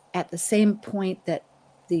is at the same point that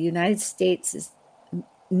the United States'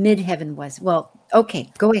 midheaven was. Well, okay,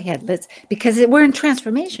 go ahead. Because we're in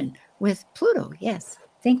transformation with Pluto. Yes.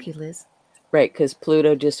 Thank you, Liz. Right, because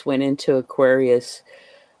Pluto just went into Aquarius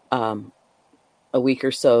a week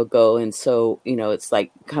or so ago. And so, it's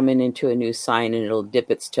like coming into a new sign, and it'll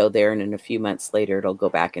dip its toe there. And in a few months later, it'll go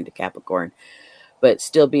back into Capricorn. But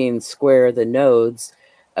still being square the nodes,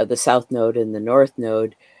 the south node and the north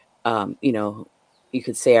node, you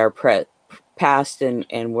could say our past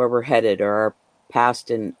and where we're headed, or our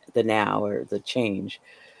past and the now, or the change.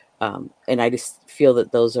 And I just feel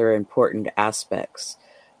that those are important aspects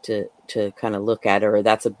to kind of look at, or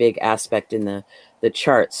that's a big aspect in the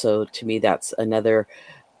chart. So to me, that's another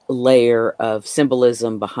layer of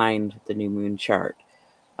symbolism behind the new moon chart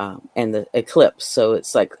and the eclipse. So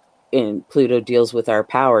it's like, and Pluto deals with our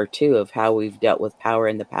power too, of how we've dealt with power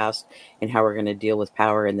in the past and how we're going to deal with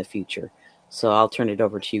power in the future. So I'll turn it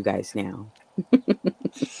over to you guys now.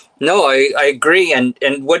 No, I agree. And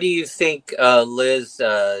what do you think, Liz,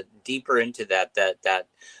 deeper into that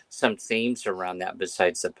some themes around that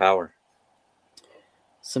besides the power?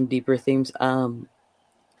 Some deeper themes? I'm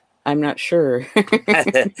not sure.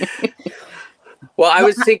 Well, I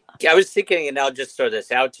was thinking, and I'll just throw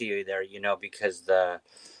this out to you there, because the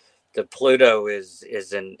Pluto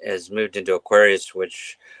is moved into Aquarius,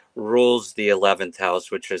 which rules the 11th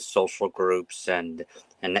house, which is social groups and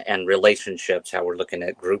relationships, how we're looking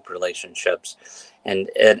at group relationships. And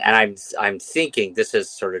I'm thinking, this is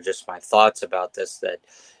sort of just my thoughts about this, that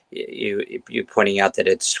you pointing out that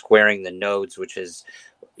it's squaring the nodes, which is,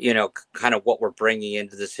 kind of what we're bringing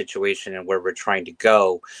into the situation and where we're trying to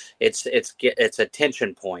go. It's a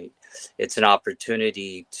tension point. It's an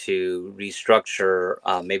opportunity to restructure,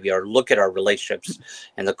 maybe look at our relationships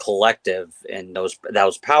and the collective, and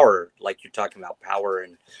those power, like you're talking about, power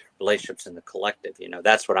and relationships in the collective.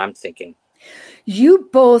 That's what I'm thinking. You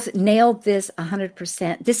both nailed this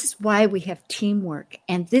 100%. This is why we have teamwork.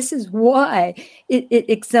 And this is why it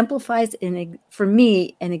exemplifies, for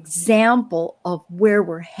me, an example of where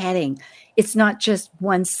we're heading. It's not just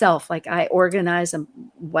oneself. Like I organize and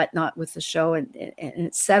whatnot with the show and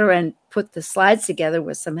et cetera, and put the slides together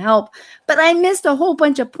with some help. But I missed a whole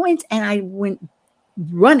bunch of points and I went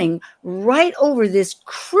running right over this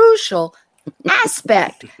crucial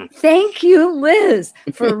aspect. Thank you, Liz,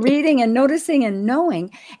 for reading and noticing and knowing,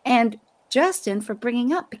 and Justin for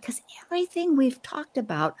bringing up, because everything we've talked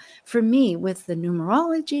about for me with the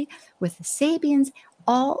numerology, with the Sabians,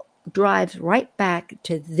 all drives right back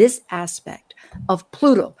to this aspect of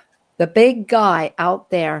Pluto, the big guy out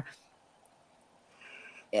there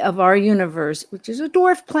of our universe, which is a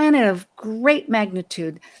dwarf planet of great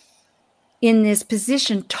magnitude, in this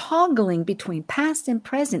position, toggling between past and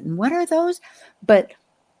present. And what are those? But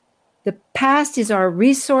the past is our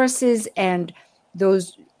resources and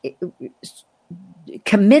those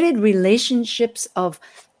committed relationships of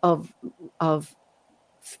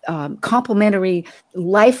complementary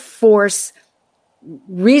life force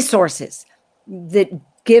resources that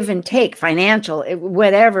give and take, financial,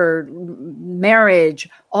 whatever, marriage,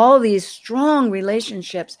 all these strong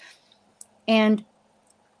relationships. And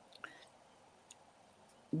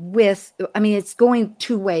it's going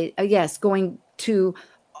two ways. Yes, going to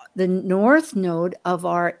the north node of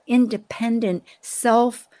our independent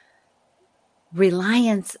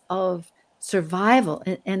self-reliance of survival.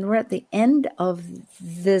 And we're at the end of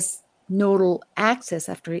this nodal axis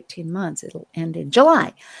after 18 months. It'll end in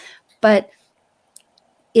July. But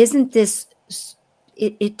isn't this,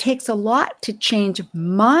 it takes a lot to change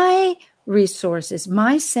my resources,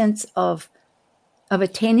 my sense of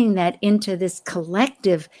attaining that into this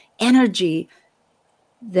collective energy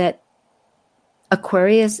that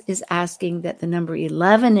Aquarius is asking, that the number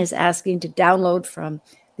 11 is asking to download from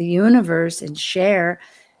the universe and share,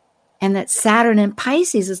 and that Saturn and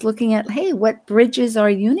Pisces is looking at, hey, what bridges our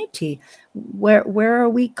unity? Where are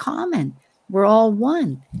we common? We're all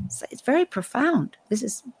one. It's very profound. This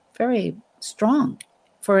is very strong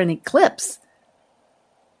for an eclipse.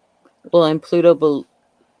 Well, and Pluto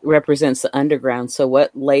represents the underground. So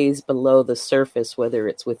what lays below the surface, whether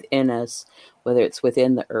it's within us, whether it's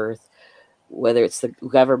within the earth, whether it's the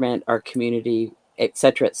government, our community, et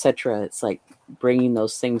cetera, it's like bringing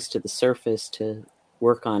those things to the surface to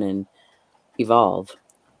work on and evolve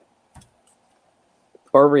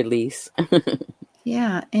or release.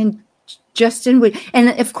 Yeah. And Justin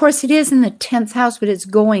and of course it is in the 10th house, but it's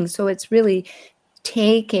going. So it's really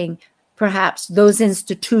taking perhaps those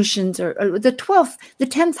institutions or the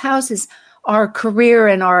 10th house is our career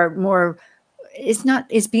and our more,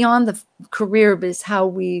 it's beyond the career, but it's how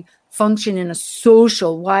we function in a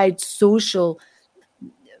wide social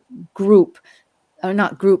group, or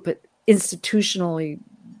not group, but institutionally,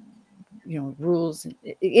 rules.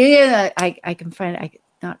 Yeah, I can find it. I'm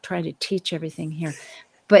not trying to teach everything here,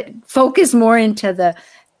 but focus more into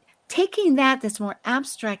taking that's more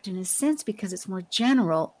abstract in a sense, because it's more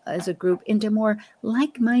general as a group, into more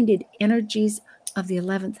like-minded energies of the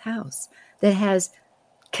 11th house that has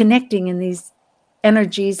connecting in these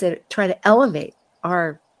energies that try to elevate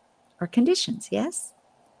our conditions. Yes?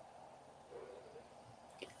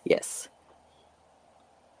 Yes.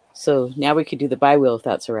 So now we could do the bi-wheel if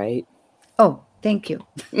that's all right. Oh, thank you.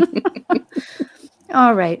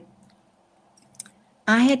 All right.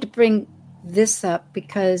 I had to bring this up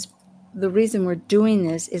because the reason we're doing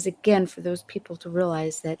this is, again, for those people to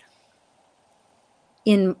realize that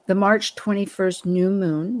in the March 21st new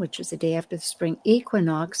moon, which was the day after the spring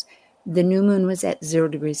equinox, the new moon was at 0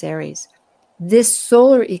 degrees Aries. This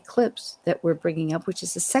solar eclipse that we're bringing up, which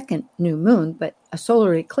is the second new moon, but a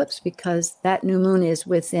solar eclipse because that new moon is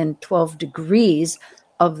within 12 degrees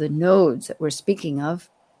of the nodes that we're speaking of,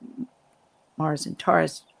 Mars and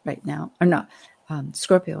Taurus right now, or not,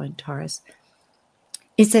 Scorpio and Taurus.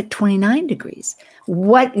 It's at 29 degrees.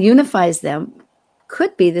 What unifies them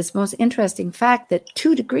could be this most interesting fact that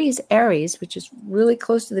 2 degrees Aries, which is really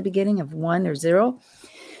close to the beginning of 1 or 0,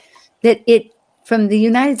 that it, from the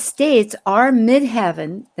United States, our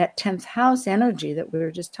midheaven, that 10th house energy that we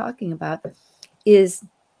were just talking about, is,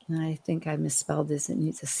 and I think I misspelled this, it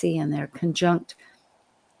needs a C in there, conjunct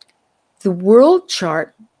the world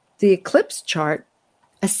chart, the eclipse chart,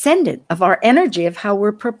 ascendant of our energy of how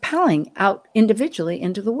we're propelling out individually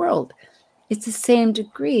into the world. It's the same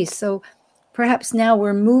degree. So perhaps now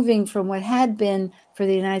we're moving from what had been for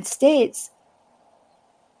the United States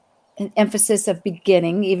an emphasis of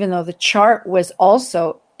beginning, even though the chart was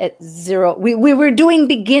also at 0. We were doing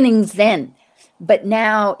beginnings then, but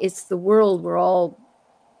now it's the world. We're all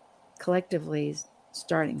collectively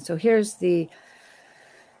starting. So here's the,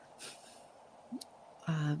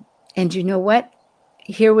 and you know what?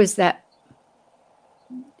 Here was that,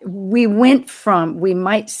 we went from, we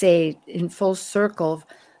might say in full circle,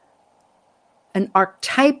 an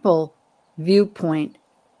archetypal viewpoint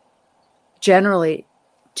generally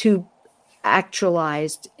to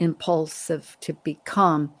actualized, impulsive, to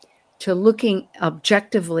become, to looking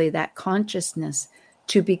objectively, that consciousness,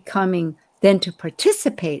 to becoming, then to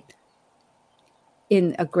participate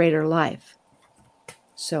in a greater life.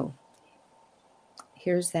 So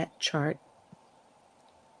here's that chart.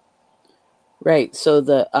 Right. So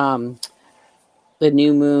the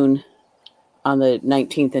new moon on the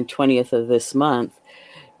 19th and 20th of this month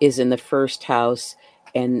is in the first house,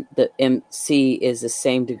 and the MC is the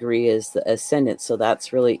same degree as the ascendant. So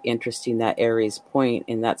that's really interesting, that Aries point,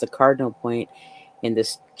 and that's a cardinal point in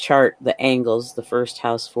this chart. The angles, the first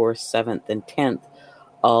house, 4th, 7th, and 10th,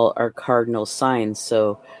 all are cardinal signs.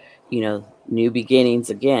 So, new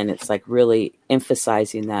beginnings again. It's like really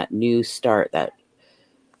emphasizing that new start,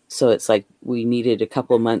 so it's like we needed a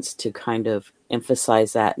couple of months to kind of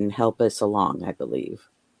emphasize that and help us along, I believe.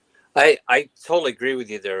 I totally agree with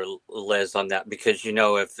you there, Liz, on that, because,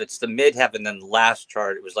 if it's the midheaven, then the last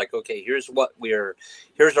chart, it was like, okay, here's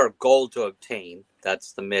our goal to obtain.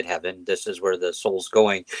 That's the midheaven. This is where the soul's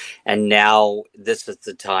going. And now this is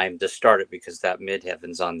the time to start it, because that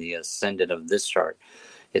midheaven's on the ascendant of this chart.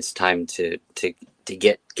 It's time to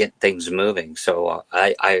get things moving. So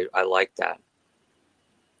I like that.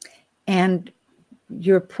 And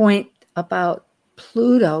your point about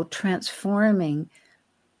Pluto transforming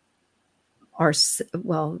ourself,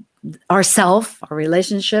 our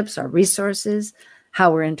relationships, our resources,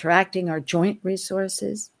 how we're interacting, our joint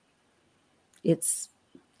resources. It's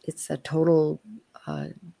a total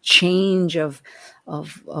change of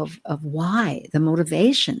why, the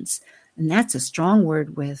motivations. And that's a strong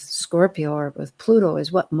word with Scorpio or with Pluto,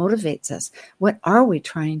 is what motivates us. What are we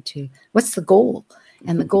trying to, what's the goal?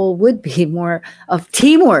 And the goal would be more of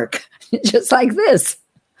teamwork, just like this.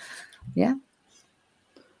 Yeah.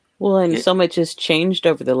 Well, and so much has changed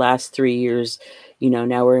over the last 3 years.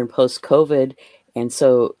 Now we're in post-COVID. And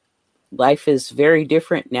so life is very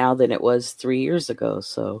different now than it was 3 years ago.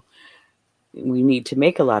 So we need to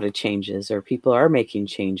make a lot of changes, or people are making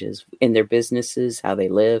changes in their businesses, how they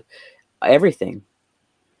live, everything.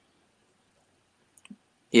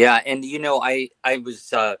 Yeah, and I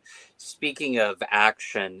was speaking of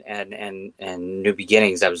action and new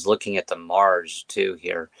beginnings. I was looking at the Mars too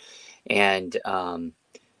here, and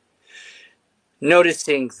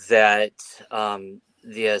noticing that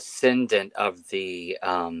the ascendant of the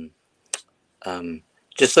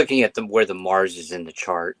just looking at where the Mars is in the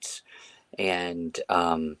charts, and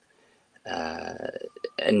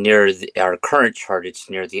near our current chart, it's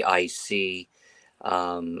near the IC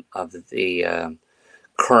of the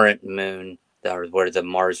current moon, where the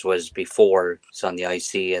Mars was before. It's on the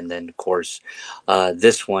IC, and then of course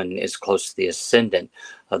this one is close to the ascendant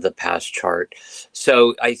of the past chart.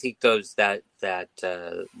 So I think that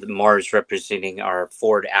the Mars representing our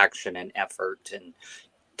forward action and effort, and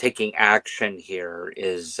taking action here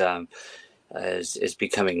is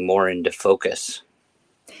becoming more into focus.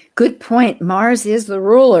 Good point. Mars is the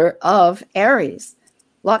ruler of Aries,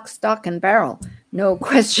 lock, stock, and barrel. No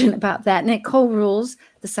question about that. And it co-rules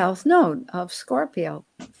the south node of Scorpio,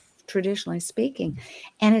 traditionally speaking.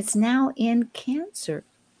 And it's now in Cancer,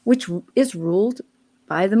 which is ruled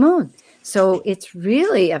by the moon. So it's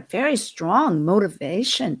really a very strong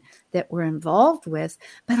motivation that we're involved with,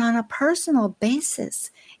 but on a personal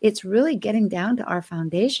basis. It's really getting down to our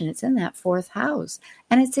foundation. It's in that 4th house,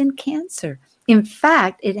 and it's in Cancer. In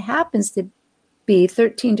fact, it happens to be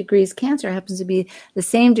 13 degrees Cancer, happens to be the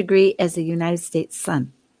same degree as the United States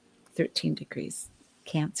sun, 13 degrees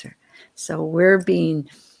Cancer. So we're being,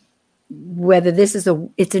 whether this is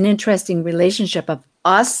it's an interesting relationship of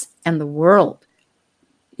us and the world,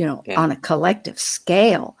 on a collective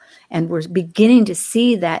scale. And we're beginning to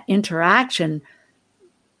see that interaction.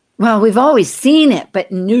 Well, we've always seen it, but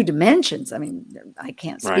in new dimensions. I mean, I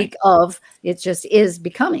can't speak of, it just is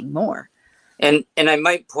becoming more. And I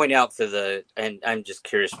might point out and I'm just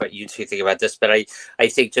curious what you two think about this, but I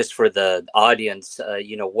think just for the audience,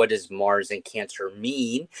 what does Mars and Cancer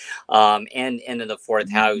mean? And in the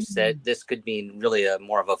 4th house, that this could mean really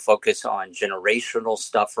more of a focus on generational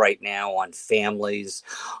stuff right now, on families,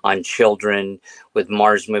 on children. With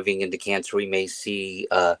Mars moving into Cancer, we may see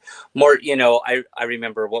more, I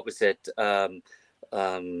remember, what was it?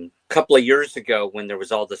 Couple of years ago, when there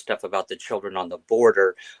was all the stuff about the children on the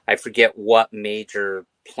border, I forget what major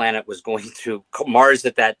planet was going through Mars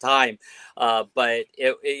at that time. But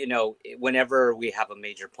whenever we have a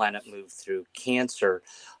major planet move through Cancer,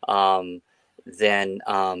 then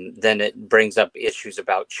it brings up issues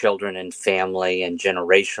about children and family and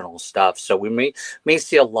generational stuff. So we may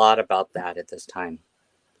see a lot about that at this time.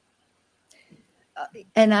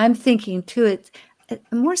 And I'm thinking too, it's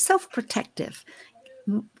more self-protective.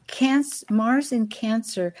 Mars in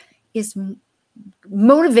Cancer is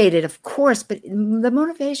motivated, of course, but the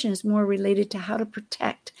motivation is more related to how to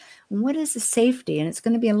protect. What is the safety? And it's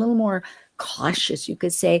going to be a little more cautious, you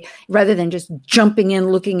could say, rather than just jumping in,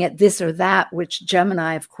 looking at this or that, which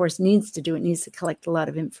Gemini, of course, needs to do. It needs to collect a lot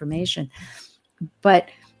of information. But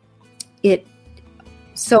we're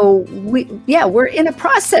in a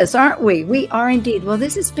process, aren't we? We are indeed. Well,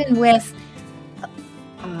 this has been with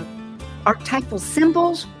Archetypal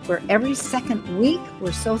Symbols, where every second week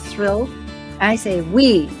we're so thrilled. I say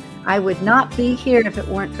we. I would not be here if it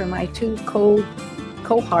weren't for my two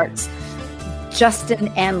cohorts, Justin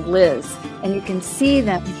and Liz. And you can see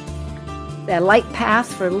them, the light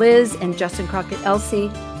path for Liz and Justin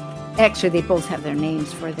Crockett-Elsie. Actually, they both have their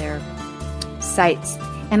names for their sites.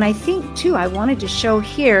 And I think, too, I wanted to show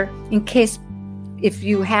here, in case if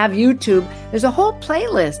you have YouTube, there's a whole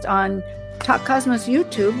playlist on Talk Cosmos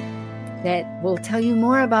YouTube that will tell you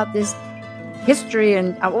more about this history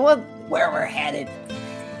and where we're headed.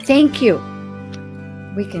 Thank you.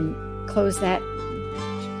 We can close that,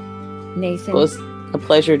 Nathan. Well, it's a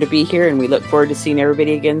pleasure to be here, and we look forward to seeing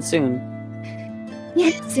everybody again soon.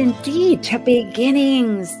 Yes, indeed. To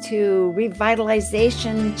beginnings, to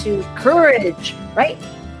revitalization, to courage, right?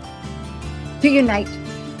 To unite.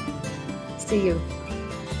 See you.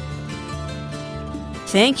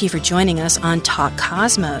 Thank you for joining us on Talk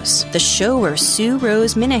Cosmos, the show where Sue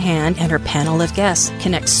Rose Minahan and her panel of guests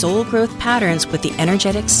connect soul growth patterns with the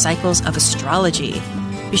energetic cycles of astrology.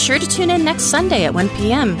 Be sure to tune in next Sunday at 1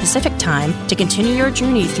 p.m. Pacific Time to continue your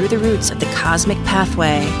journey through the roots of the cosmic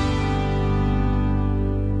pathway.